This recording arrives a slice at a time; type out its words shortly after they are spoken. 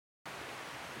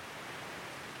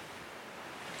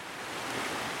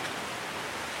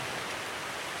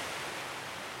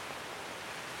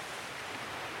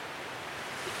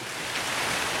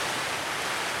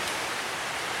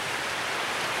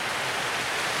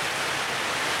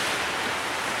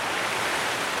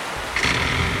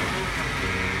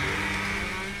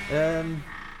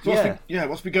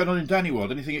What's been going on in Danny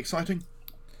World? Anything exciting?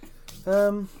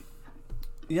 The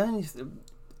only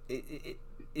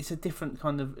it's a different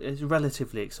kind of. It's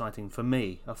relatively exciting for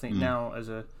me. I think now as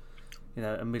a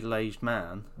middle-aged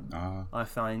man, I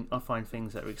find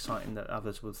things that are exciting that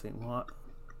others would think, what?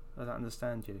 I don't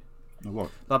understand you.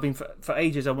 What? I've been for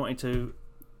ages. I wanted to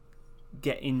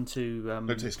get into.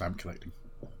 Don't say stamp collecting.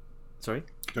 Sorry.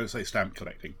 Don't say stamp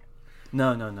collecting.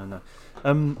 No.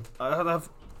 I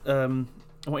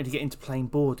wanted to get into playing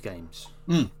board games.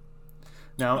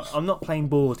 Now I'm not playing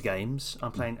board games.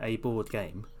 I'm playing a board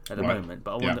game at the moment.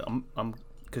 But I wonder, I'm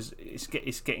because it's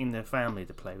getting the family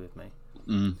to play with me.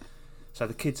 So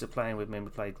the kids are playing with me. And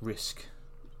we played Risk.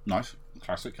 Nice,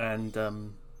 classic. And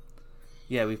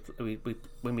we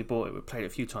when we bought it, we played it a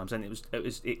few times, and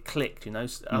it clicked.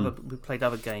 We played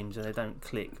other games, and they don't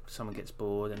click. Someone gets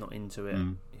bored, they're not into it.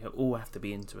 You all have to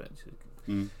be into it.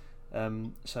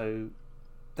 So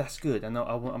that's good. And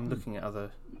I'm looking at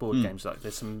other board games. Like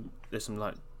there's some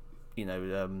like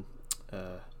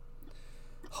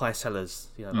high sellers.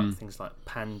 Like things like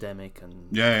Pandemic and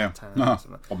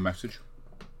on message.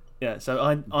 Yeah. So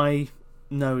I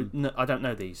don't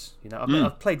know these.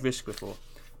 I've played Risk before.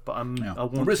 But I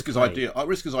want Risk to is play. ideal.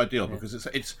 Risk is ideal because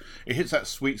it hits that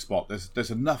sweet spot.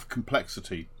 There's enough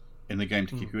complexity in the game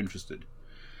to keep you interested,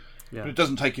 but it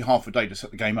doesn't take you half a day to set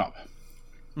the game up.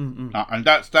 And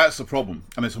that's the problem.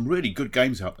 And there's some really good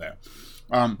games out there,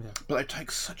 but they take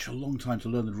such a long time to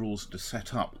learn the rules and to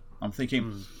set up. I'm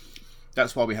thinking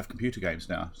that's why we have computer games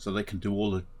now, so they can do all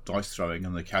the dice throwing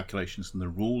and the calculations and the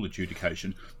rule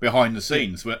adjudication behind the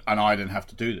scenes, and I don't have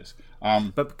to do this.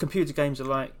 But computer games are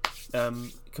like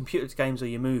computer games are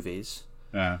your movies,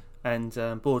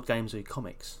 and board games are your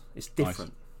comics. It's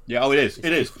different. Nice. Yeah, it is.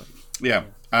 It is. Yeah,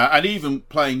 and even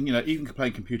playing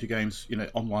computer games,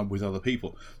 online with other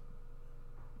people,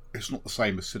 it's not the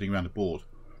same as sitting around a board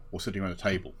or sitting around a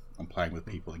table and playing with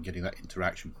people and getting that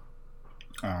interaction.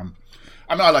 I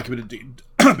like a bit of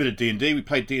D&D. We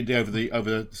played D&D over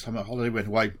the summer holiday. We went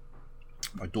away.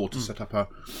 My daughter set up a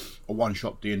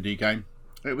one-shot D&D game.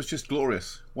 It was just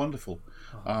glorious, wonderful.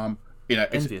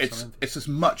 It's as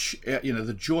much.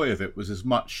 The joy of it was as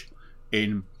much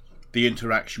in the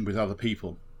interaction with other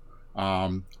people,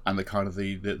 and the kind of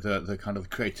the kind of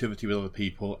creativity with other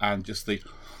people, and just the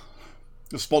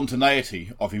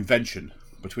spontaneity of invention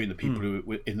between the people who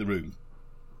were in the room.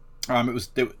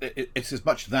 It's as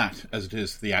much that as it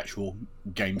is the actual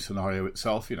game scenario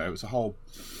itself. It was a whole.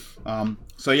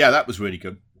 That was really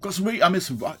good. Got some really. One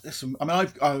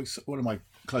of my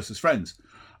closest friends,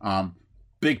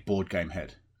 big board game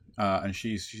head, and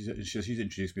she's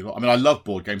introduced me a lot. I love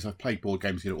board games. I've played board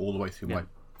games all the way through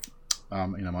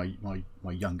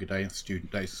my younger days,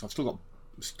 student days. So I've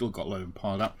still got a load of them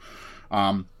piled up.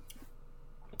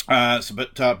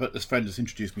 But this friend has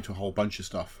introduced me to a whole bunch of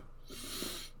stuff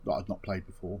that I'd not played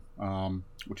before,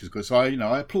 which is good. So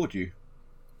I applaud you.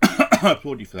 I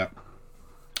applaud you for that.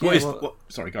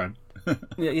 Sorry, go on.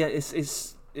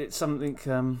 It's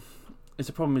something. It's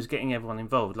a problem is getting everyone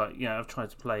involved. Like I've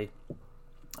tried to play.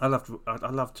 I loved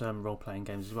role playing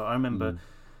games as well. I remember,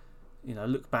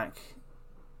 look back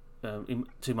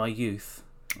to my youth,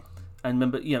 and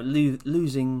remember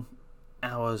losing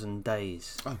hours and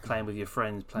days playing with your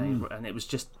friends, and it was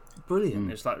just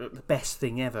brilliant. It's like the best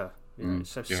thing ever. It's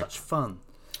such fun.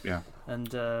 Yeah. And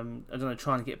I don't know,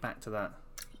 trying to get back to that.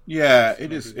 Yeah,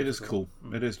 it is. It is cool.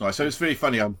 It is nice. So it's really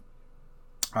funny.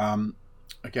 Again,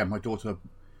 my daughter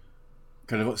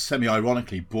kind of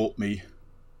semi-ironically bought me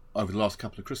over the last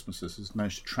couple of Christmases. Has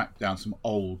managed to track down some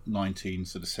old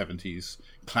 1970s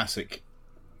classic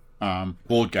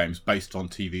board games based on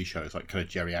TV shows like kind of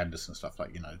Jerry Anderson stuff,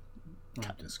 like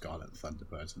Captain Scarlet and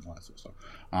Thunderbirds and all that sort of stuff.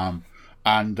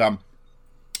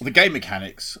 The game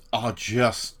mechanics are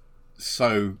just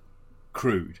so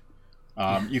crude.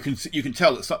 You can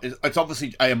tell it's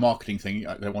obviously a marketing thing.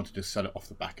 They wanted to sell it off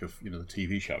the back of the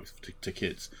TV shows to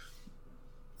kids.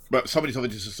 But somebody's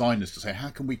obviously designed this to say, how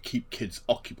can we keep kids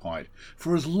occupied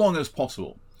for as long as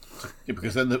possible?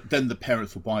 Because then the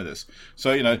parents will buy this.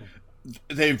 So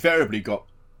they invariably got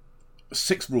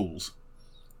 6 rules,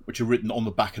 which are written on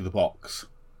the back of the box.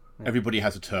 Everybody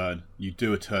has a turn. You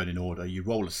do a turn in order. You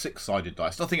roll a 6-sided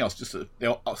dice. Nothing else, just a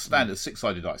standard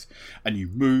 6-sided dice. And you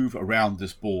move around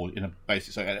this board in a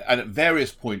basic way. And at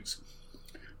various points,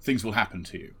 things will happen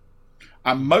to you.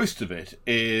 And most of it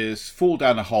is fall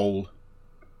down a hole,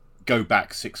 go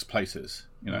back 6 places.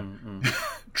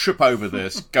 Trip over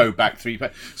this, go back 3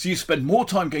 places. So you spend more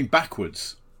time going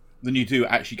backwards than you do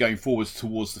actually going forwards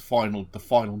towards the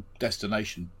final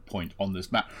destination point on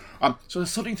this map. So the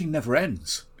sorting thing never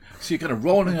ends. So you're kind of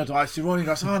rolling a dice. You're rolling a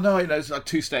dice. Oh no, it's like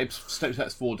 2 steps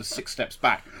forward to 6 steps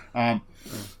back. And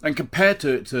compared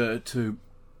to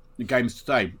the games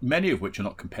today, many of which are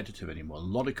not competitive anymore. A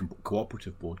lot of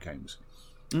cooperative board games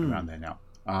around there now.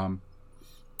 I'm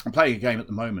playing a game at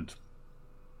the moment,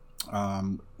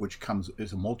 which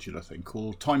is a modular thing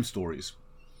called Time Stories.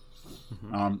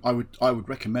 I would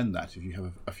recommend that if you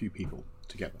have a few people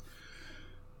together.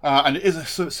 And it is a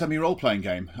sort of semi-role playing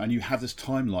game, and you have this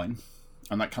timeline,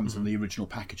 and that comes in the original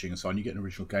packaging and so on. You get an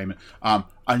original game,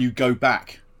 and you go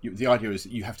back. The idea is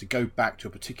that you have to go back to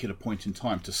a particular point in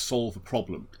time to solve a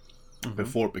problem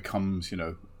before it becomes,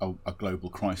 a global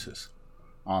crisis.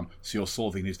 So you're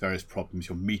solving these various problems.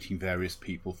 You're meeting various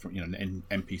people from,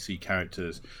 NPC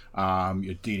characters.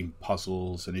 You're dealing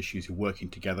puzzles and issues. You're working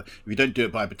together. If you don't do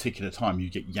it by a particular time, you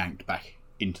get yanked back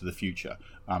into the future.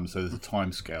 So there's a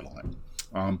time scale on it.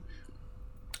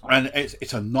 And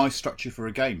it's a nice structure for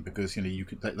a game because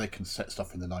they can set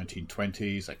stuff in the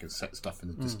 1920s, they can set stuff in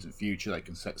the distant future, they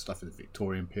can set stuff in the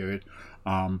Victorian period.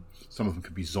 Some of them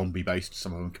could be zombie based,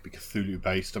 some of them could be Cthulhu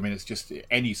based. I mean, it's just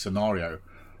any scenario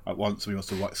at once somebody wants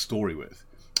to write a story with,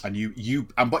 and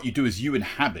what you do is you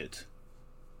inhabit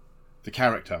the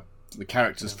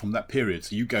characters from that period.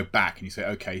 So you go back and you say,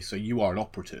 okay, so you are an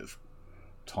operative.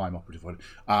 Time operative.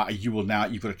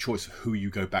 You've got a choice of who you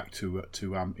go back to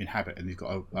inhabit, and you've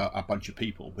got a bunch of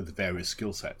people with various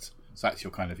skill sets. So that's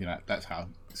your kind of that's how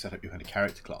you set up your kind of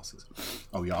character classes.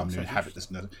 Oh yeah, I'm going to inhabit this.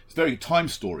 It's very Time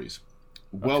Stories.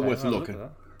 Well worth a look.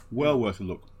 Well worth a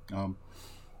look.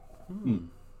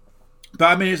 But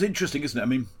I mean, it's interesting, isn't it? I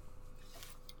mean,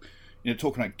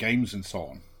 talking about games and so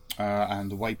on,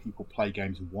 and the way people play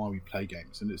games and why we play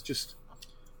games, and it's just.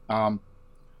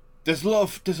 There's a lot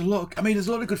of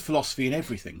good philosophy in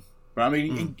everything. But I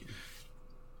mean,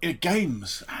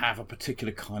 games have a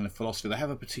particular kind of philosophy. They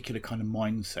have a particular kind of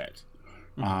mindset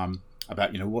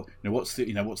about what's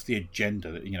the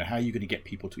agenda. How are you going to get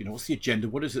people to what's the agenda?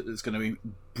 What is it that's going to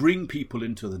bring people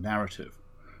into the narrative,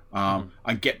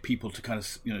 and get people to kind of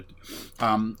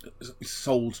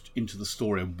sold into the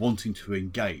story and wanting to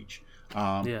engage.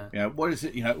 What is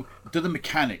it? Do the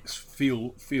mechanics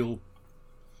feel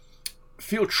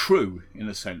true in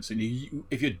a sense, and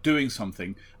if you're doing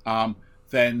something,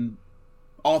 then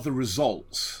are the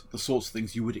results the sorts of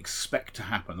things you would expect to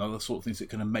happen? Are the sort of things that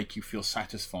are going to make you feel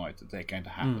satisfied that they're going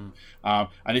to happen?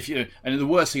 And the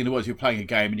worst thing in the world is you're playing a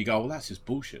game and you go, well, that's just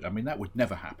bullshit. I mean, that would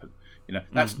never happen.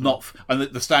 That's not. And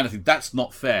the standard thing, that's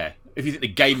not fair. If you think the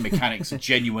game mechanics are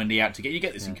genuinely out to get, you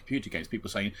get this in computer games.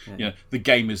 People saying, the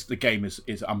game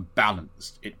is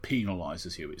unbalanced. It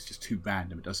penalises you. It's just too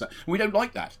random. It does that. And we don't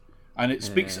like that. And it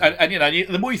speaks, and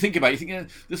the more you think about it, you think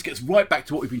this gets right back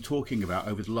to what we've been talking about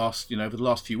over the last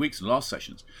few weeks and last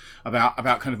sessions about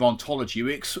kind of ontology.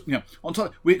 We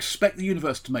expect the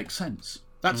universe to make sense.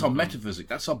 That's our metaphysics.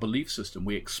 That's our belief system.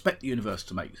 We expect the universe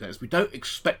to make sense. We don't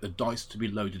expect the dice to be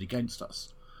loaded against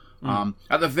us.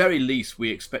 At the very least, we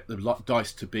expect the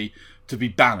dice to be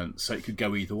balanced, so it could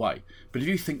go either way. But if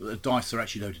you think that the dice are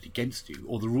actually loaded against you,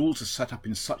 or the rules are set up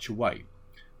in such a way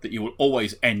that you will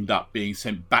always end up being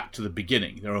sent back to the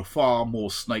beginning. There are far more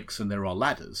snakes than there are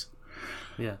ladders.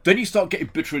 Yeah. Then you start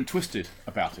getting bitter and twisted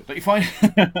about it. Don't you find?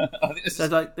 So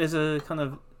there's a kind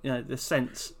of the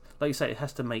sense, like you say, it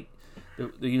has to make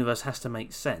the universe has to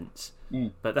make sense.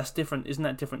 But that's different. Isn't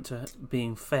that different to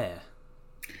being fair?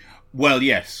 Well,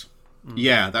 yes.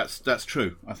 Yeah, that's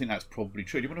true. I think that's probably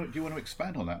true. Do you want to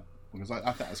expand on that? Because I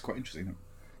think that's quite interesting.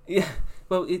 Yeah.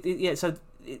 Well, So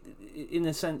in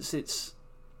a sense, it's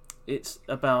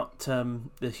about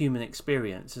the human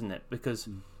experience, isn't it? Because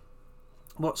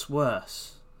what's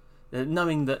worse,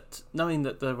 knowing that knowing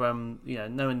that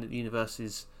the universe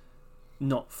is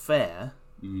not fair,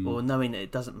 or knowing that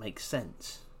it doesn't make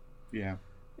sense. Yeah.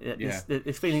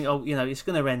 It's feeling, it's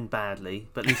going to end badly,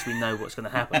 but at least we know what's going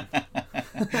to happen.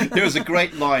 There was a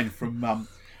great line from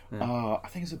I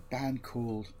think it's a band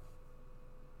called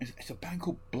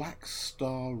Black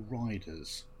Star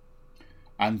Riders.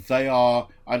 And they are,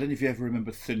 I don't know if you ever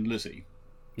remember Thin Lizzy.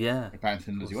 Yeah. The band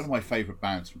Thin Lizzy. One of my favourite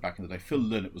bands from back in the day. Phil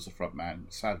Lynott was the front man,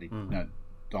 sadly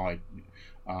died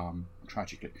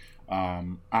tragically.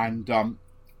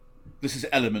 This is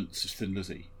elements of Thin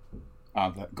Lizzy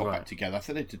that got back together. I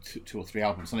think they did two or three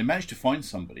albums. And they managed to find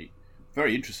somebody,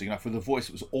 very interesting enough, with a voice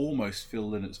that was almost Phil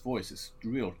Lynott's voice. It's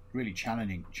really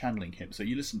channeling him. So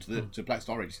you listen to Black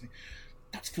Star Riders, you think,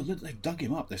 that's Phil Lynott. They've dug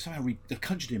him up. They've somehow they've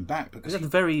conjured him back because it's a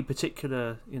very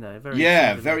particular, very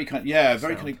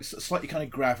slightly kind of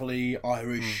gravelly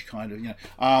Irish kind of,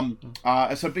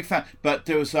 So a big fan. But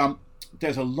there's a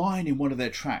line in one of their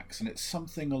tracks, and it's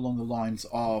something along the lines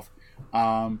of,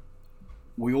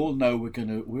 we all know we're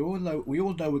gonna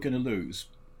lose,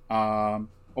 or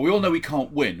we all know we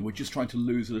can't win. We're just trying to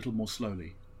lose a little more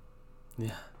slowly.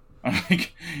 Yeah. I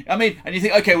mean, and you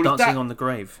think, okay, well, dancing on the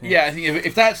grave. Yeah, I think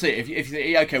if that's it, if you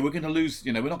think, okay, we're going to lose,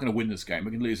 we're not going to win this game, we're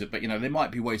going to lose it, but there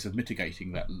might be ways of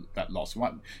mitigating that loss. We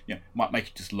might make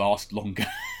it just last longer.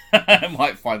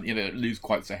 Might find lose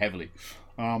quite so heavily.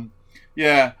 I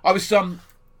was up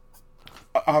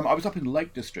in the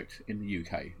Lake District in the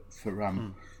UK for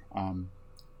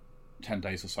 10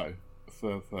 days or so.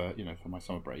 For my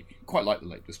summer break, quite like the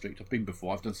Lake District. I've been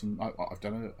before. I've done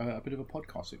a bit of a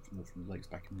podcast from the lakes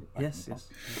back in the yes.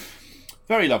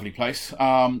 Very lovely place,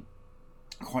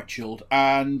 quite chilled.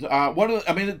 And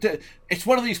it's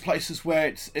one of these places where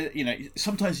it's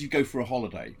sometimes you go for a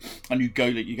holiday and you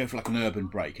go for like an urban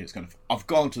break, and it's kind of, I've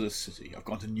gone to this city, I've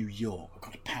gone to New York, I've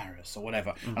gone to Paris or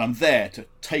whatever, and I'm there to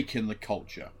take in the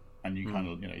culture. And you kind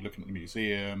of, you're looking at the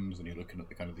museums, and you're looking at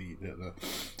the kind of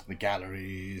the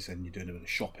galleries, and you're doing a bit of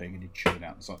shopping, and you're chilling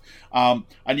out and so on.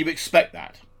 And you expect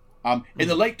that. In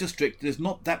the Lake District, there's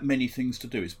not that many things to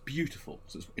do. It's beautiful.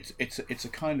 So it's a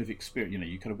kind of experience.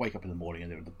 You kind of wake up in the morning,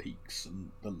 and there are the peaks and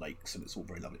the lakes, and it's all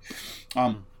very lovely.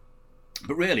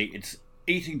 But really, it's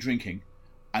eating, drinking,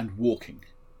 and walking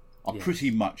are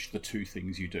pretty much the two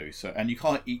things you do. So, and you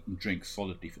can't eat and drink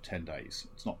solidly for 10 days.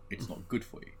 It's not good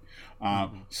for you.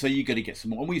 So you got to get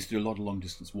some more. And we used to do a lot of long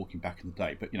distance walking back in the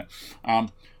day. But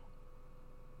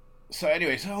so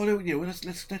anyway, let's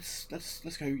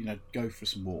go go for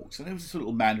some walks. And there was this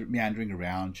little meandering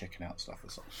around, checking out stuff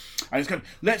and so on. And it's going,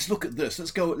 let's look at this. Let's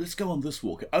go on this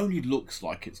walk. It only looks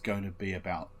like it's going to be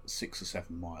about 6 or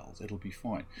 7 miles. It'll be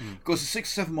fine. Of course, the 6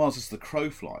 or 7 miles is the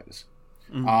crow flies.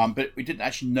 But we didn't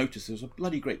actually notice there was a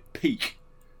bloody great peak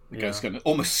that goes kind of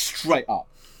almost straight up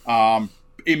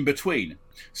in between.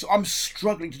 So I'm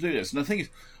struggling to do this, and the thing is,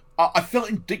 I felt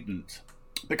indignant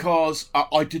because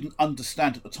I didn't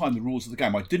understand at the time the rules of the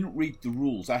game. I didn't read the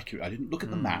rules accurately. I didn't look at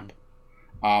the map,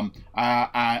 and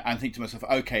think to myself,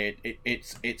 okay,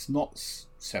 it's not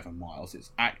 7 miles.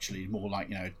 It's actually more like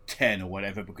 10 or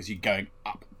whatever, because you're going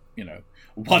up,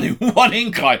 one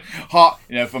incline, for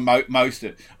most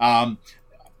of it.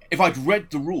 If I'd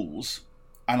read the rules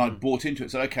and I'd bought into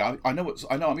it, said, okay, I know.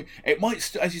 I mean, it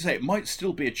might, as you say, it might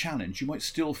still be a challenge. You might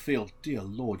still feel, dear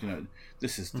Lord,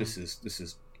 this is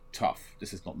tough.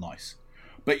 This is not nice.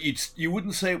 But you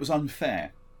wouldn't say it was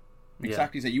unfair.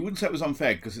 Exactly. So you wouldn't say it was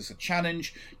unfair because it's a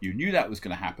challenge. You knew that was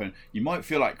going to happen. You might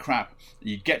feel like crap.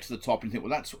 You get to the top and think,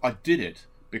 well, I did it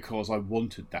because I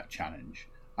wanted that challenge.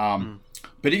 But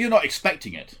if you're not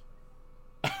expecting it,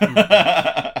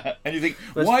 and you think,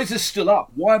 why is this still up?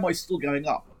 Why am I still going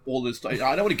up all this time?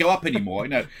 I don't want to go up anymore.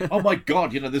 Oh my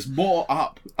God, there's more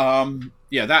up.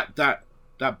 That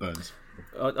burns.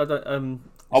 I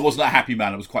wasn't a happy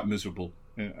man. I was quite miserable.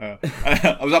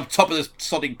 I was up top of this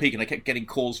sodding peak, and I kept getting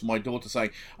calls from my daughter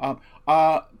saying,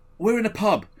 "We're in a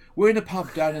pub. We're in a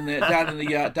pub down in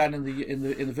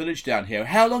the village down here.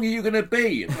 How long are you going to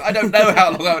be?" I don't know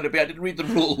how long I'm going to be. I didn't read the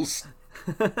rules.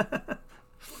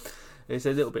 It's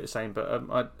a little bit the same, but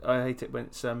I hate it when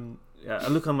it's I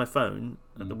look on my phone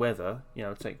at the weather.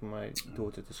 Taking my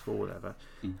daughter to school, or whatever,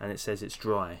 and it says it's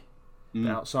dry. But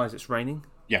outside it's raining.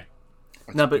 Yeah.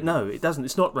 No, it doesn't.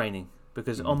 It's not raining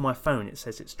because on my phone it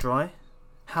says it's dry.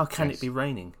 How can it be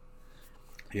raining?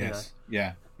 Yes.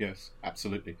 Yeah. Yes.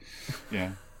 Absolutely.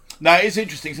 Yeah. No, it's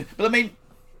interesting, but I mean,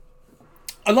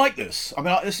 I like this. I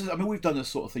mean, we've done this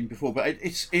sort of thing before, but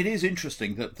it is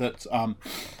interesting that that's a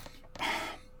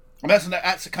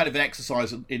kind of an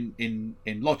exercise in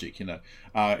logic.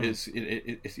 It's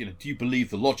do you believe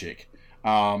the logic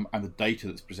and the data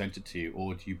that's presented to you,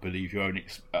 or do you believe your own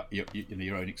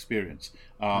your own experience?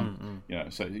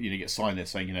 So you get a sign there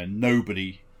saying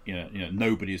nobody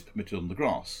nobody is permitted on the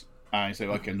grass. And you say,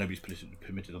 okay, nobody's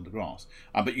permitted on the grass.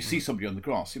 But you see somebody on the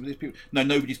grass. These people, no,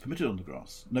 nobody's permitted on the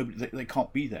grass. Nobody, they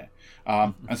can't be there.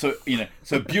 And so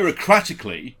so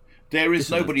bureaucratically, there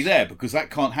is nobody there because that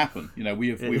can't happen.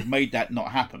 We've made that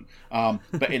not happen.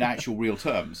 But in actual real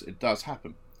terms, it does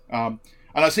happen. And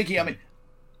I was thinking, I mean,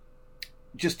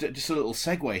 just a little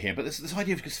segue here, but this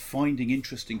idea of just finding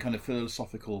interesting kind of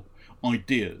philosophical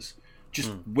ideas,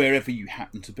 just wherever you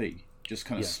happen to be. Just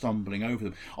kind of stumbling over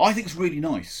them. I think it's really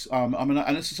nice. And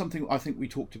this is something I think we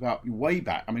talked about way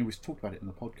back. I mean, we've talked about it in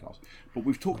the podcast, but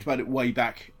we've talked about it way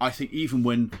back. I think even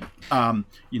when,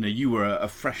 you were a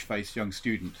fresh-faced young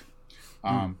student,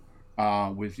 with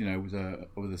a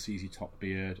CZ top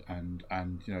beard and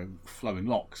flowing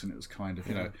locks, and it was kind of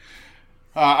and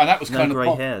that was kind of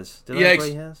grey hairs. Did I have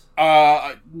grey hairs?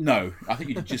 No, I think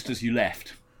you did just as you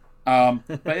left.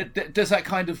 But does that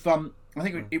kind of I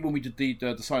think when we did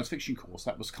the science fiction course,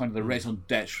 that was kind of the raison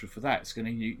d'etre for that. It's going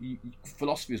to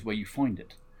philosophy is where you find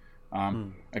it.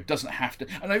 It doesn't have to,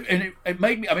 and it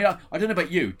made me. I mean, I don't know about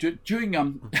you.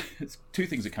 During two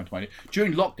things that come to mind.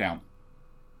 During lockdown,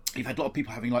 you've had a lot of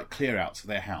people having like clear outs of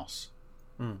their house,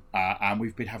 and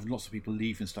we've been having lots of people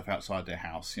leaving stuff outside their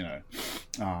house.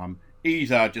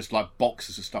 Either just like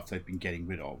boxes of stuff they've been getting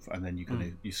rid of, and then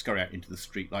you scurry out into the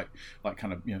street like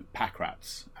kind of pack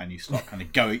rats, and you start kind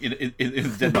of going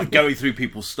like going through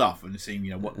people's stuff and seeing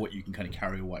what you can kind of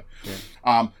carry away.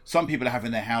 Yeah. Some people are having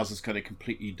their houses kind of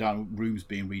completely done, rooms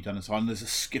being redone and so on. There's a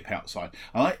skip outside,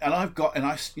 I've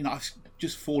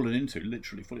just fallen into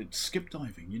skip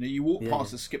diving. You walk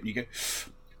past the skip and you go,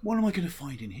 what am I going to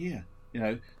find in here?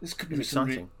 This could be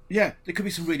some there could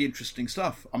be some really interesting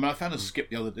stuff. I mean, I found a skip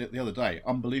the other day,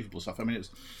 unbelievable stuff. I mean,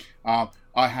 there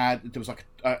was like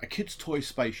a kid's toy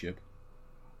spaceship,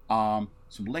 some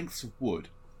lengths of wood,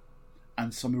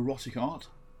 and some erotic art.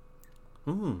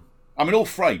 I mean, all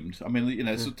framed. I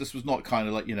mean, so this was not kind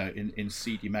of like in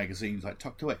seedy magazines like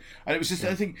tucked away. And it was just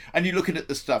anything. And you're looking at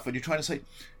the stuff and you're trying to say,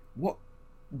 what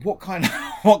kind of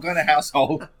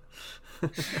household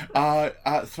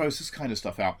throws this kind of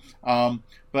stuff out.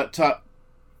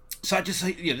 So I just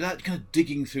say, that kind of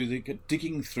digging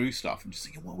through stuff and just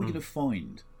thinking, what are we going to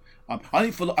find?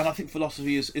 I think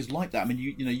philosophy is like that. I mean,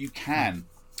 you can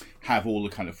have all the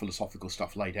kind of philosophical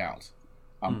stuff laid out,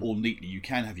 all neatly. You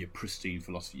can have your pristine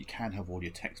philosophy. You can have all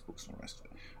your textbooks and all the rest of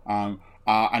it.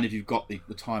 And if you've got the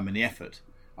time and the effort,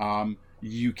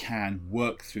 you can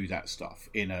work through that stuff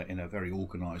in a very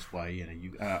organised way.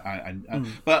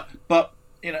 But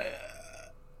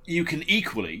you can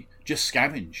equally just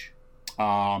scavenge,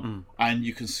 and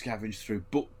you can scavenge through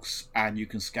books, and you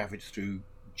can scavenge through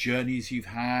journeys you've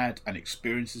had and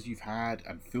experiences you've had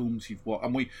and films you've watched.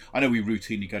 And I know we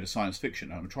routinely go to science fiction,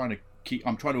 and I'm trying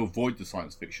to avoid the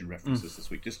science fiction references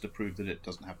this week just to prove that it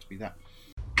doesn't have to be that.